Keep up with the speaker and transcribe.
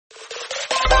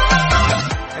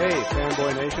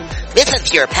Fanboy Nation. This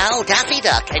is your pal Daffy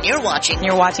Duck, and you're watching.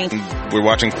 You're watching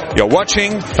Fanboy.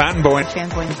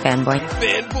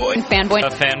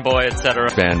 Fanboy, etc.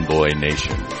 Fanboy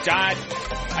Nation. God,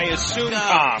 I assume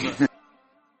Tom.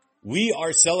 We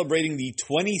are celebrating the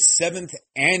 27th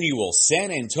annual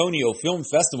San Antonio Film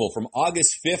Festival from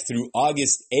August 5th through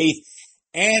August 8th,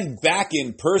 and back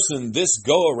in person this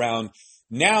go-around.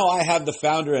 Now I have the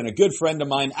founder and a good friend of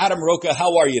mine, Adam Roca.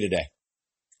 How are you today?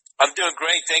 I'm doing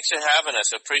great. Thanks for having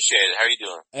us. I appreciate it. How are you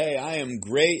doing? Hey, I am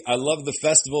great. I love the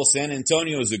festival. San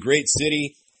Antonio is a great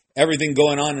city. Everything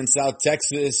going on in South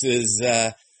Texas is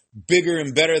bigger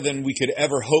and better than we could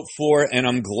ever hope for, and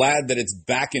I'm glad that it's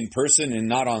back in person and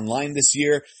not online this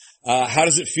year. How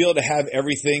does it feel to have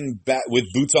everything back with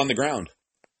boots on the ground?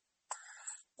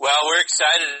 Well, we're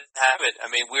excited to have it. I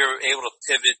mean, we were able to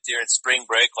pivot during spring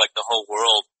break like the whole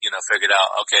world, figured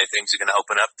out, okay, things are going to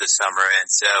open up this summer, and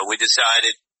so we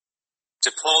decided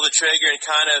to pull the trigger and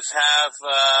kind of have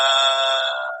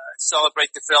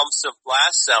celebrate the films of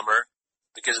last summer,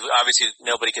 because obviously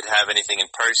nobody could have anything in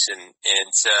person.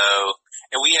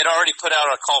 And we had already put out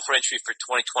our call for entry for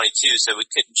 2022, so we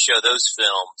couldn't show those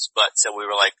films. But so we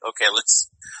were like, okay,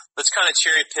 let's kind of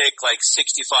cherry pick like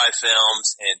 65 films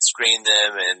and screen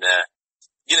them and,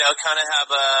 kind of have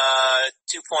a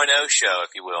 2.0 show,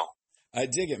 if you will. I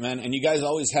dig it, man. And you guys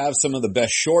always have some of the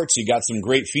best shorts. You got some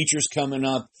great features coming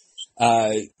up.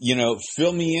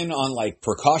 Fill me in on like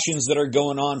precautions that are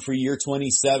going on for year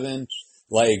 27.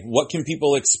 Like, what can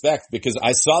people expect? Because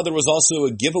I saw there was also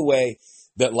a giveaway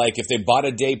that, like, if they bought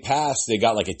a day pass, they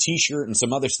got like a T-shirt and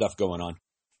some other stuff going on.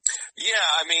 Yeah,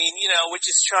 I mean, we're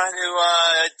just trying to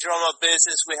drum up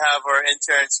business. We have our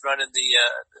interns running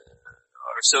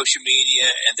our social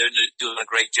media, and they're doing a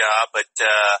great job. But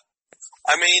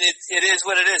I mean, it is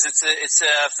what it is. It's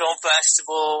a film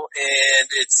festival, and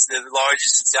it's the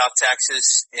largest in South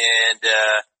Texas. And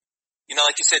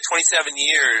like you said, 27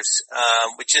 years.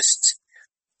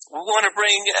 We want to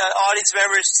bring audience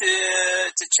members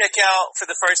to check out for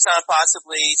the first time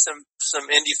possibly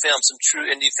some indie films, some true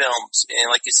indie films.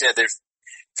 And like you said, there's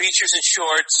features and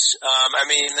shorts.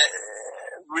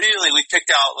 Really, we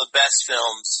picked out the best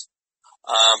films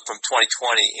from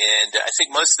 2020, and I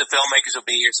think most of the filmmakers will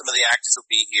be here. Some of the actors will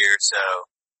be here, so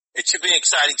it should be an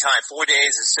exciting time. 4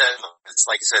 days it's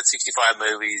like I said, 65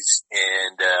 movies,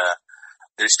 and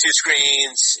there's 2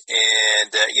 screens,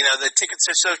 and the tickets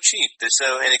are so cheap. They're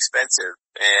so inexpensive.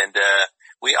 And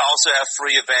we also have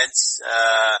free events.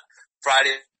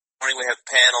 Friday morning we have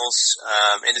panels,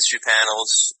 industry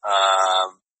panels,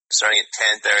 starting at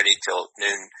 10:30 till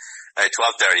noon,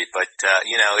 12:30. But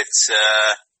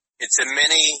it's a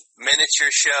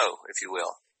miniature show, if you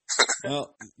will.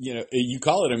 Well, you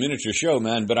call it a miniature show,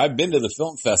 man, but I've been to the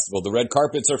film festival. The red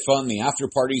carpets are fun. The after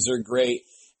parties are great.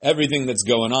 Everything that's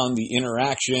going on, the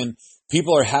interaction,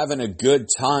 people are having a good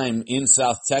time in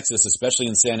South Texas, especially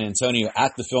in San Antonio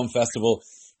at the film festival.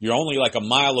 You're only like a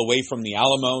mile away from the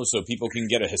Alamo, so people can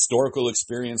get a historical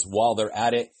experience while they're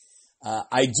at it.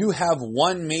 I do have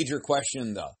one major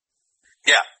question though.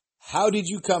 Yeah. How did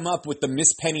you come up with the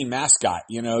Miss Penny mascot?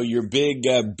 Your big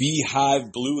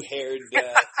beehive, blue-haired,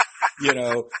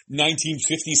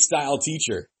 1950s style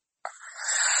teacher.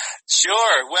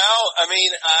 Sure. Well, I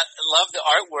love the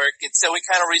artwork, and so we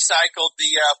kind of recycled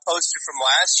the poster from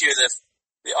last year.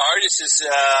 The artist is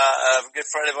a good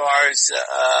friend of ours,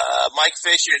 Mike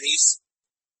Fisher, and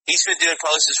he's been doing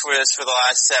posters for us for the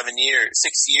last 6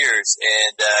 years,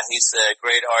 and he's a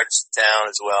great artist in town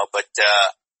as well. But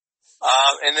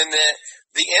and then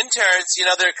the interns,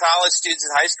 they're college students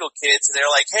and high school kids, and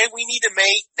they're like, "Hey, we need to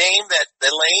name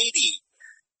the lady."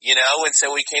 And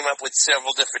so we came up with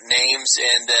several different names,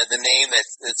 and the name that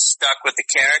stuck with the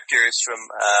characters from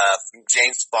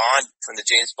James Bond, from the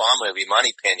James Bond movie,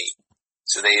 Moneypenny.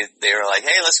 So they were like,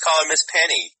 hey, let's call her Miss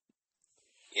Penny.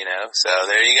 So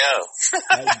there you go.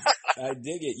 I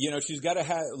dig it. She's got to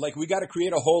have, we got to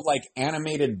create a whole,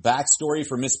 animated backstory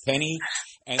for Miss Penny,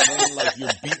 and then, your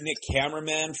beatnik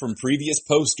cameraman from previous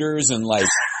posters, and,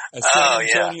 a San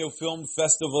Antonio Film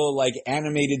Festival,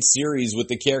 animated series with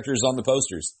the characters on the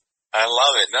posters. I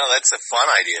love it. No, that's a fun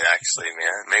idea, actually,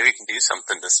 man. Maybe we can do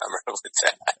something this summer with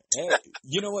that. Hey,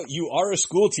 you know what? You are a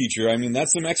school teacher.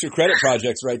 That's some extra credit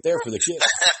projects right there for the kids.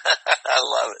 I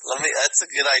love it. That's a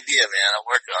good idea, man. I'll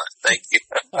work on it. Thank you.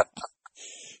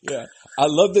 Yeah. I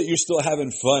love that you're still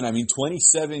having fun.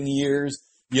 27 years,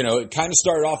 it kind of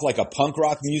started off like a punk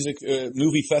rock music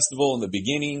movie festival in the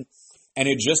beginning, and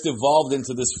it just evolved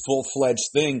into this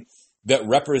full-fledged thing that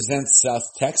represents South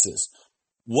Texas.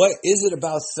 What is it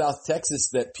about South Texas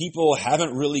that people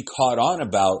haven't really caught on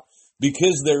about,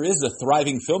 because there is a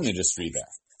thriving film industry there?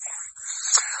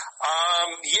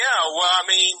 Yeah, well, I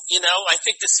mean, I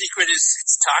think the secret is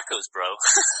it's tacos, bro.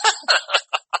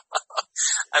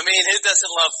 I mean, who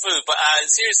doesn't love food? But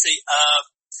seriously,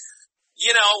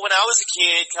 when I was a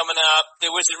kid coming up,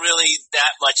 there wasn't really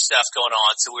that much stuff going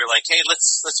on. So we were like, hey,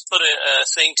 let's put a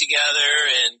thing together.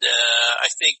 And I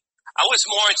think I was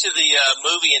more into the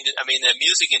the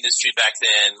music industry back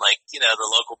then, like, the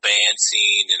local band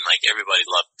scene, and like everybody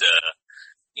loved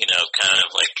kind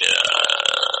of like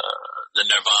the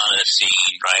Nirvana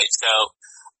scene, right? So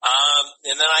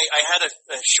and then I had a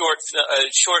short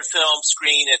film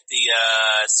screen at the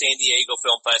San Diego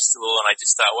Film Festival, and I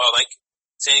just thought, well, like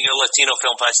San Diego Latino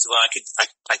Film Festival, I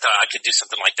thought I could do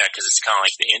something like that because it's kind of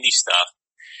like the indie stuff.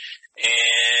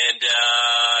 And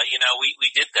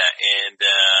we did that, and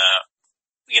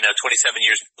 27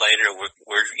 years later,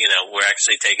 we're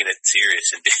actually taking it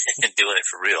serious and doing it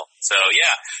for real. So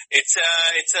yeah, it's a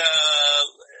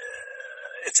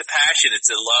passion. It's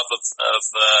a love of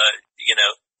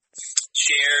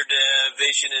shared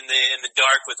vision in the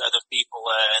dark with other people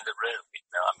in the room.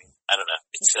 I don't know.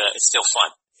 It's still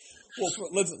fun. Well,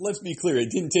 let's be clear. It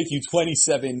didn't take you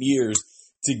 27 years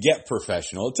to get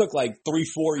professional. It took like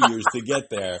 3-4 years to get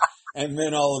there. And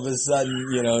then all of a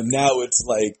sudden, now it's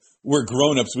like, we're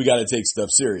grown-ups. We got to take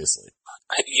stuff seriously.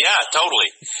 Yeah,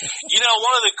 totally.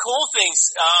 One of the cool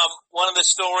things, one of the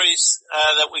stories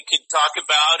that we could talk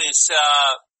about is,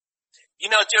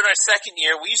 during our second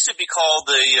year, we used to be called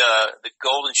the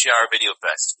Golden Shower Video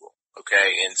Festival.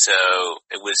 Okay, and so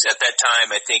it was at that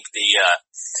time, I think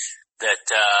that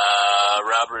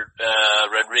Robert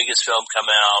Rodriguez film come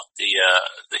out,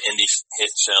 the indie hit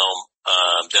film,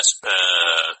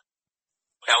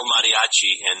 El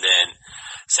Mariachi, and then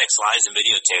Sex, Lies, and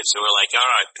Videotapes. So we're like, all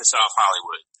right, piss off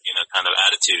Hollywood, kind of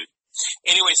attitude.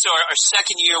 Anyway, so our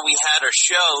second year we had our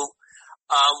show.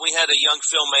 We had a young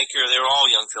filmmaker. They were all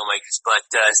young filmmakers, but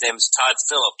his name is Todd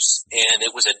Phillips, and it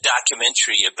was a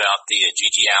documentary about the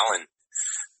Gigi Allen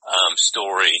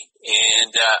story.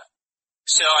 And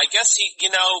so I guess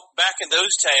back in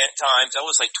those times, I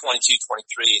was like 22,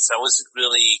 23, so I wasn't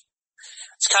really.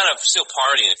 It's kind of still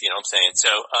partying, if you know what I'm saying.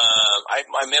 So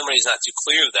my memory is not too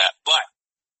clear of that, but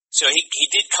so he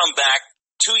did come back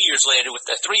 3 years later with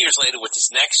his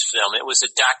next film. It was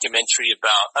a documentary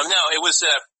about. It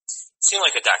seemed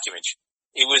like a documentary.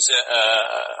 It was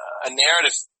a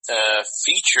narrative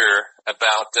feature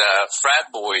about frat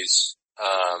boys,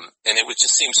 and it would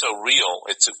just seem so real.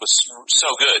 It was so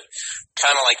good,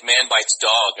 kind of like Man Bites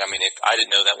Dog. I mean, I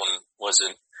didn't know that one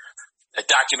wasn't a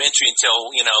documentary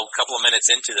until a couple of minutes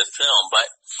into the film.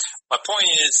 But my point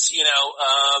is,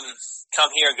 come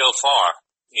here and go far.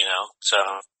 So.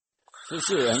 For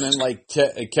sure. And then like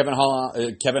Kevin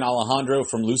Alejandro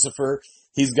from Lucifer,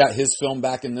 he's got his film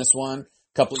back in this one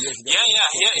a couple of years ago. Yeah.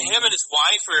 Him and his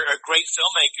wife are great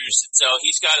filmmakers. So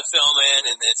he's got a film in,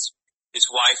 and his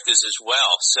wife does as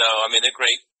well. So I mean, they're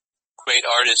great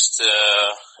artists.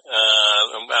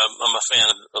 I'm a fan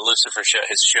of Lucifer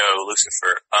his show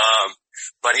Lucifer.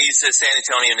 But he's a San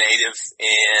Antonio native,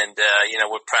 and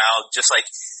we're proud just like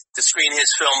to screen his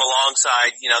film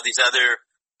alongside these other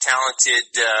talented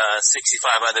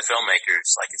 65 other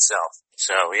filmmakers like itself.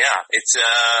 So yeah, it's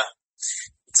a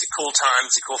cool time,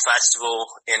 it's a cool festival,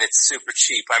 and it's super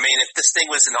cheap. I mean, if this thing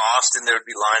was in Austin, there would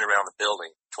be line around the building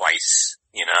twice.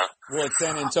 Well, it's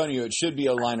San Antonio. It should be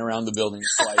a line around the building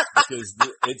twice because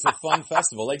it's a fun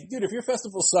festival. Like, dude, if your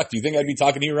festival sucked, do you think I'd be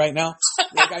talking to you right now?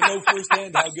 Like, I know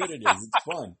firsthand how good it is. It's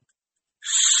fun.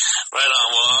 Right on.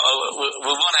 Well, we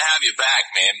want to have you back,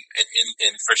 man,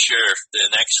 and for sure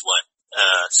the next one.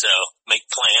 So make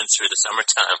plans for the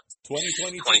summertime.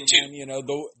 2022, man,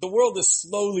 the world is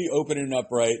slowly opening up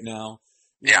right now.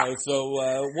 You know, so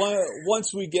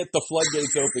once we get the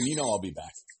floodgates open, I'll be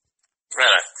back. Right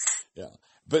on. Yeah.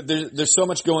 But there's so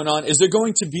much going on. Is there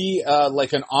going to be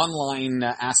like an online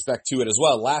aspect to it as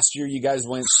well? Last year you guys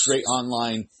went straight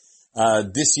online.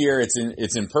 This year it's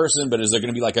in person, but is there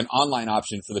going to be like an online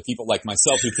option for the people like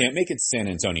myself who can't make it to San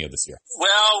Antonio this year?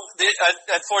 Well,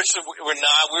 unfortunately we're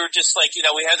not. We were just like,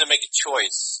 we had to make a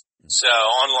choice. So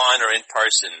online or in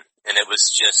person. And it was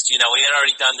just, we had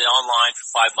already done the online for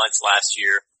 5 months last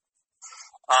year.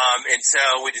 And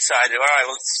so we decided, all right,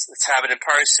 let's have it in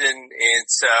person. And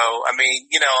so, I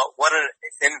mean, what an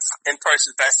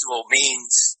in-person festival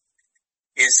means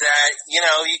is that, you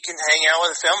can hang out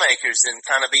with the filmmakers and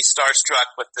kind of be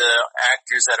starstruck with the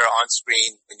actors that are on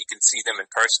screen, and you can see them in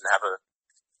person, have a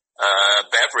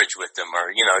beverage with them,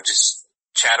 or, just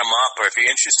chat them up. Or if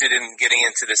you're interested in getting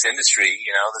into this industry,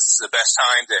 this is the best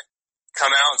time to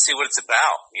come out and see what it's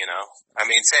about, I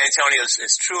mean, San Antonio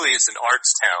is truly an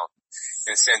arts town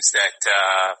in the sense that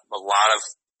a lot of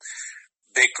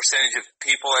big percentage of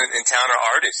people in town are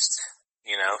artists,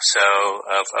 so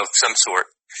of some sort.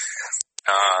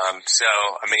 So,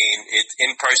 I mean,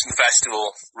 in-person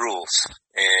festival rules,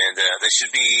 and there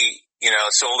should be,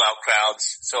 sold-out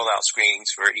crowds, sold-out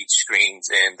screenings for each screens,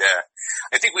 and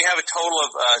I think we have a total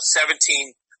of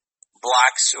 17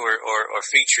 blocks or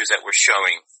features that we're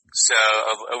showing, so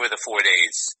over the 4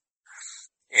 days,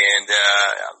 and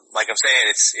like I'm saying,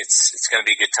 it's going to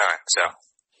be a good time. So,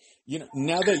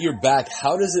 now that you're back,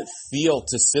 how does it feel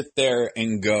to sit there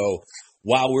and go,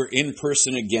 wow, we're in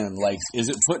person again? Like, is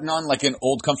it putting on like an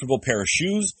old comfortable pair of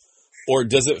shoes, or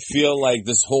does it feel like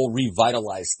this whole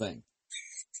revitalized thing?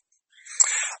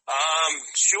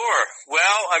 Sure.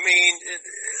 Well, I mean,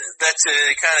 that's a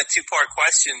kind of two-part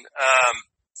question.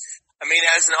 I mean,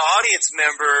 as an audience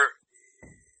member,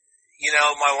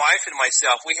 my wife and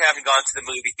myself, we haven't gone to the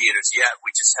movie theaters yet.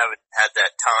 We just haven't had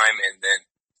that time. And then,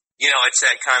 it's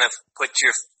that kind of put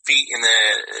your feet in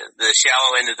the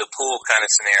shallow end of the pool kind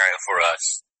of scenario for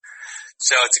us.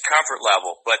 So it's a comfort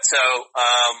level. But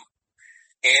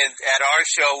and at our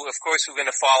show, of course, we're going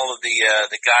to follow the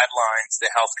guidelines,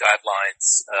 the health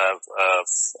guidelines of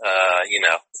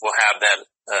we'll have that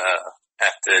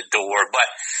at the door. But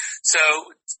so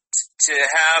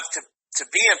to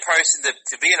be in person,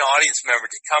 to be an audience member,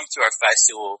 to come to our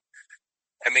festival,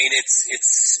 I mean, it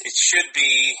should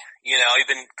be, you've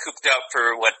been cooped up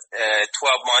for 12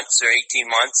 months or 18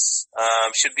 months,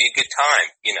 should be a good time,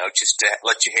 just to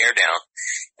let your hair down.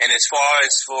 And as far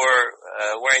as for,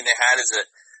 wearing the hat as a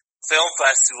film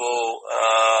festival,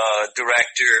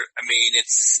 director, I mean,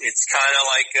 it's kind of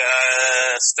like,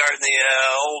 starting the,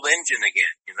 old engine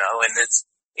again, and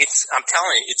I'm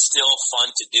telling you, it's still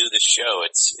fun to do the show.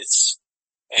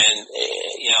 And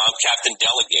I'm Captain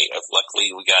Delegate.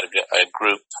 Luckily, we got a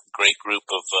great group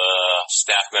of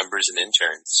staff members and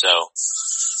interns. So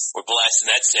we're blessed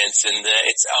in that sense, and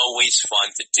it's always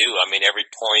fun to do. I mean, every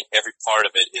part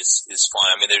of it is fun.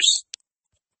 I mean, there's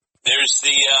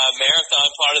the marathon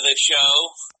part of the show,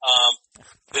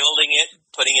 building it,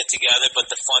 putting it together,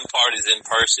 but the fun part is in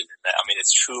person. I mean,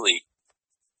 it's truly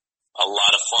a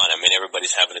lot of fun. I mean,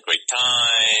 everybody's having a great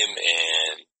time,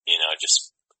 and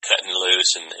just cutting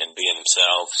loose and being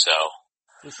themselves. So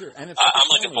for sure, and I'm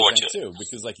looking forward to it too,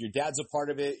 because like your dad's a part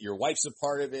of it, your wife's a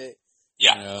part of it.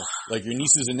 Yeah, like your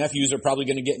nieces and nephews are probably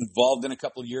going to get involved in a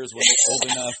couple of years when they're old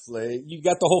enough. Like, you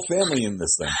got the whole family in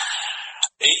this thing.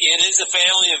 It is a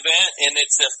family event, and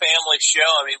it's a family show.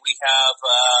 I mean,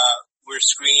 we're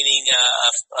screening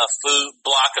a food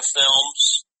block of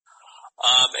films,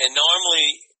 and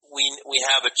normally we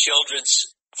have a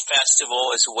children's festival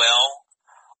as well.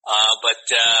 But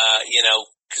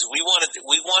because we wanted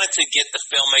to get the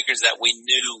filmmakers that we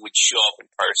knew would show up in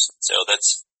person. So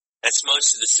that's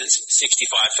most of the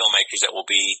 65 filmmakers that will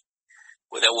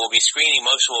be screening.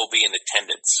 Most will be in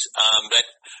attendance. But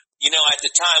at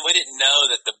the time we didn't know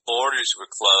that the borders were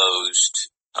closed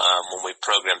when we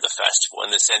programmed the festival,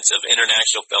 in the sense of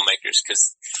international filmmakers,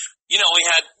 because we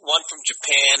had one from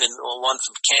Japan and one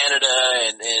from Canada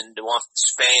and one from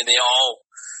Spain. They all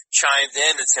chimed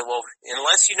in and said, well,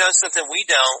 unless you know something we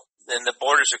don't, then the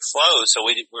borders are closed. So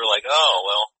we were like, oh,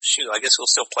 well, shoot, I guess we'll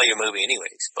still play your movie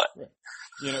anyways. But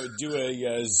do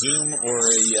a Zoom or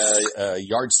a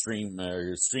Yard Stream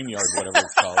or StreamYard, whatever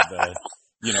it's called.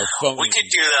 Phone. We could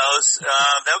do those.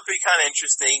 That would be kind of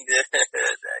interesting.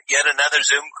 Yet another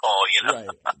Zoom call, Right.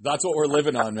 That's what we're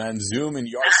living on, man. Zoom and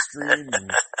Yard Stream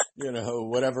and,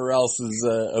 whatever else is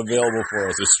available for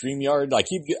us. A StreamYard. I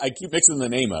keep mixing the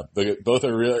name up, but both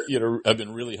are really, have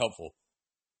been really helpful.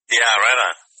 Yeah, right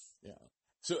on. Yeah.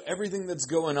 So everything that's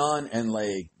going on, and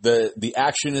like the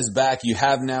action is back. You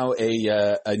have now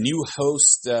a new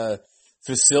host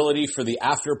facility for the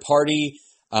after party.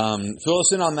 Fill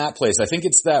us in on that place. I think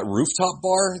it's that rooftop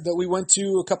bar that we went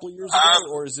to a couple of years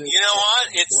ago, or is it? You know what?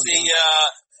 It's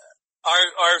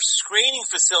our screening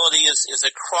facility is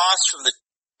across from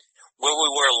where we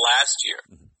were last year,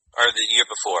 or the year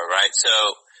before, right? So,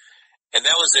 and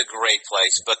that was a great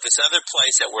place. But this other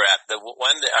place that we're at,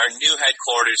 our new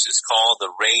headquarters is called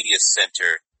the Radius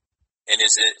Center, and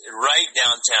is right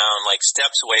downtown, like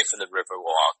steps away from the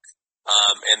Riverwalk.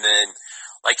 And then,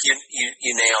 like you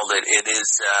nailed it. It is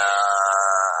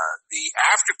the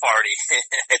after party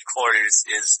headquarters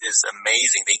is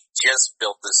amazing. They just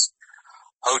built this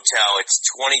hotel. It's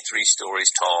 23 stories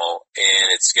tall,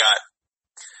 and it's got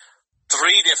 3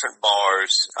 different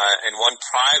bars and one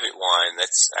private one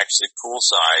that's actually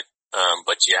poolside.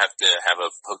 But you have to have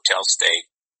a hotel stay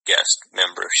guest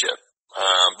membership.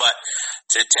 But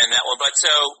to attend that one, but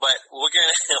we're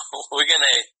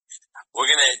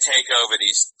gonna take over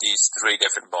these 3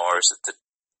 different bars at the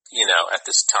at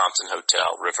this Thompson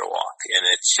Hotel Riverwalk, and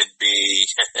it should be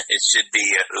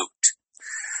a hoot.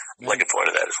 I'm looking forward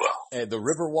to that as well. The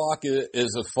Riverwalk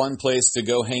is a fun place to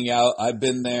go hang out. I've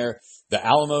been there. The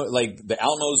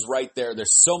Alamo's right there.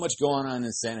 There's so much going on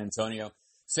in San Antonio.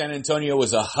 San Antonio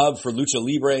was a hub for lucha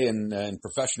libre and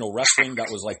professional wrestling.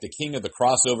 That was like the king of the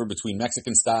crossover between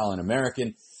Mexican style and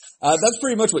American. That's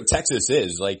pretty much what Texas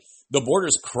is. Like, the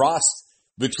borders crossed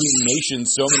between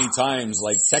nations so many times.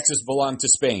 Like, Texas belonged to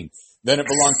Spain. Then it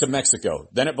belonged to Mexico.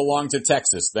 Then it belonged to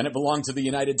Texas. Then it belonged to the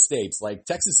United States. Like,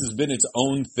 Texas has been its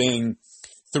own thing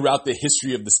throughout the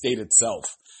history of the state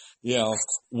itself.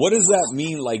 What does that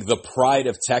mean, like, the pride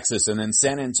of Texas, and then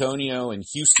San Antonio and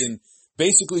Houston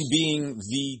basically being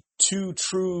the two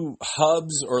true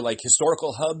hubs, or like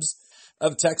historical hubs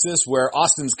of Texas, where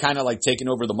Austin's kind of like taking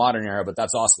over the modern era, but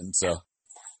that's Austin, so.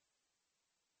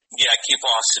 Yeah, keep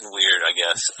Austin weird, I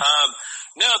guess.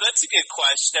 No, that's a good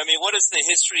question. I mean, what is the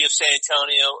history of San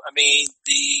Antonio? I mean,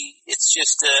 it's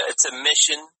a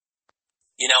mission.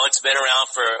 It's been around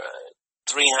for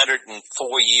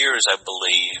 304 years, I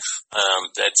believe.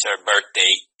 That's our birth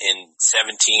date in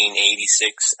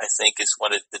 1786, I think is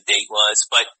what the date was.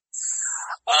 But,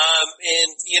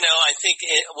 I think,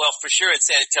 for sure in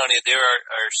San Antonio, there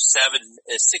are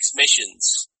six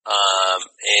missions.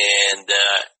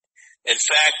 In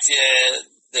fact,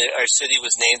 our city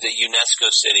was named a UNESCO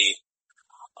city,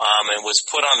 and was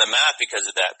put on the map because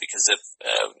of that, because of,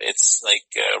 it's like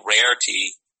a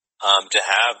rarity, to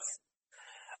have,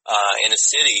 in a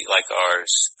city like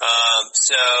ours.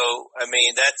 I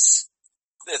mean, that's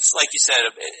like you said,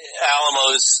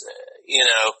 Alamo's,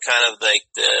 kind of like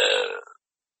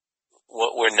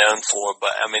what we're known for,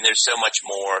 but I mean, there's so much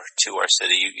more to our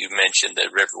city. You mentioned the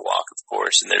Riverwalk, of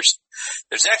course, and there's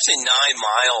actually 9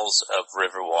 miles of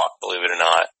Riverwalk, believe it or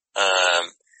not.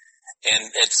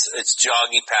 And it's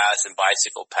jogging paths and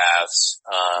bicycle paths.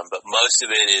 But most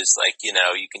of it is like, you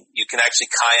can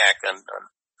actually kayak on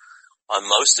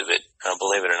most of it,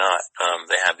 believe it or not.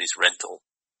 They have these rental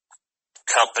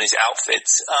companies,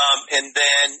 outfits.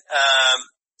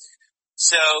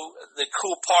 So the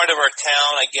cool part of our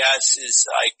town, I guess, is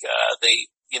like,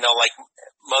 like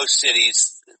most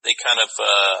cities, they kind of,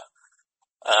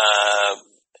 I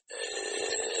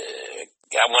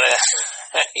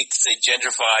hate to say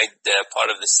gentrified part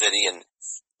of the city and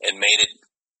made it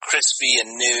crispy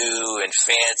and new and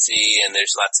fancy, and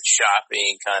there's lots of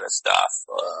shopping kind of stuff.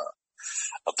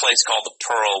 A place called the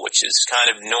Pearl, which is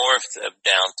kind of north of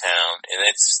downtown, and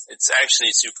it's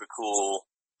actually super cool.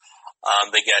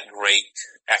 They got great,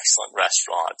 excellent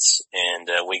restaurants, and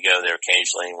we go there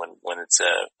occasionally when it's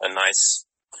a nice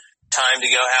time to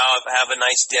go have a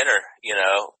nice dinner,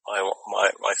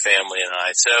 my family and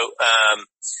I. So,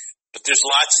 but there's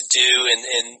lots to do,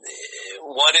 and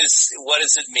what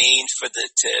does it mean for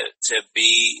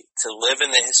to live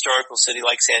in the historical city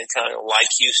like San Antonio, like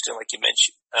Houston, like you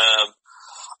mentioned?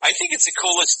 I think it's the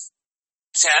coolest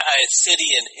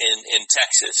city in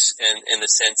Texas, in the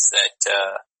sense that,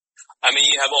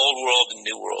 you have old world and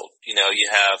new world. You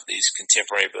have these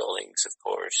contemporary buildings, of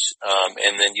course,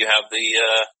 and then you have the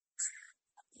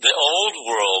old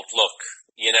world look,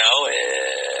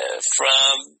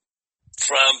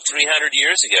 from 300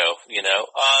 years ago,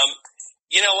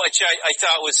 which I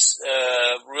thought was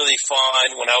really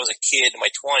fun when I was a kid in my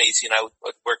 20s. I would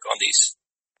work on these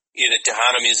either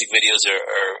Tejano music videos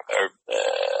or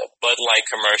Bud Light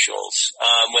commercials.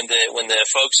 When the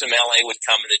folks from LA would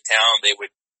come into town,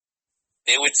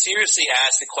 they would seriously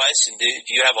ask the question, do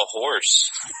you have a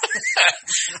horse?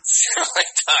 So I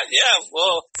thought, yeah,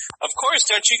 well, of course,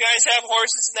 don't you guys have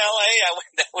horses in LA?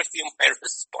 That would be my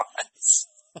response.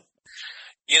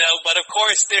 But of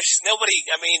course there's nobody,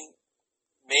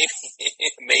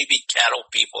 maybe cattle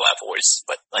people have horses,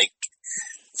 but like,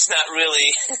 it's not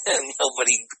really,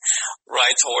 nobody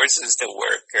rides horses to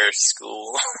work or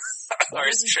school or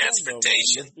as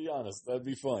transportation. Let's be honest, that'd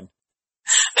be fun.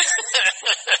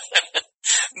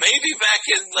 Maybe back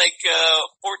in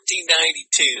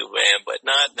 1492, man, but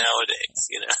not nowadays,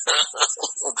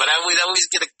 But I would always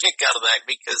get a kick out of that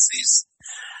because these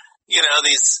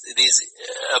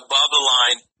above the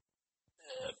line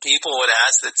people would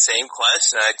ask that same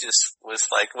question. I just was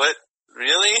like, what?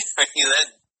 Really? Are you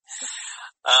that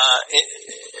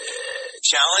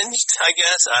challenged, I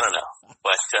guess? I don't know.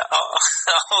 But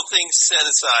all things set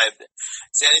aside,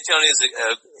 San Antonio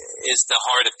is the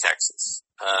heart of Texas.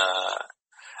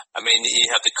 You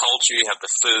have the culture, you have the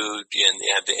food, and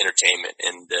you have the entertainment,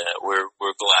 and we're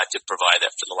glad to provide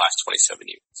that for the last 27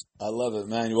 years. I love it,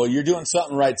 man. Well, you're doing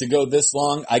something right to go this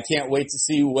long. I can't wait to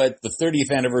see what the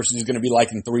 30th anniversary is going to be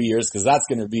like in 3 years, because that's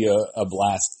going to be a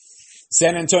blast.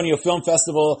 San Antonio Film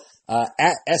Festival,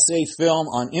 at SA Film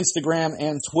on Instagram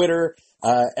and Twitter,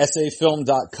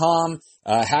 safilm.com,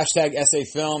 hashtag SA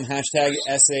Film, hashtag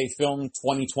SA Film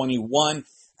 2021.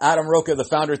 Adam Roca, the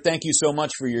founder, thank you so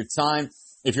much for your time.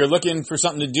 If you're looking for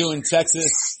something to do in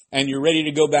Texas and you're ready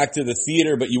to go back to the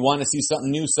theater, but you want to see something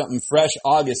new, something fresh,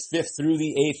 August 5th through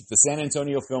the 8th at the San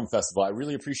Antonio Film Festival. I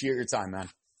really appreciate your time, man.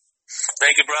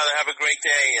 Thank you, brother. Have a great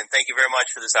day, and thank you very much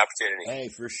for this opportunity. Hey,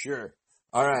 for sure.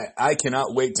 All right. I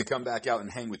cannot wait to come back out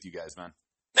and hang with you guys, man.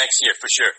 Next year, for sure.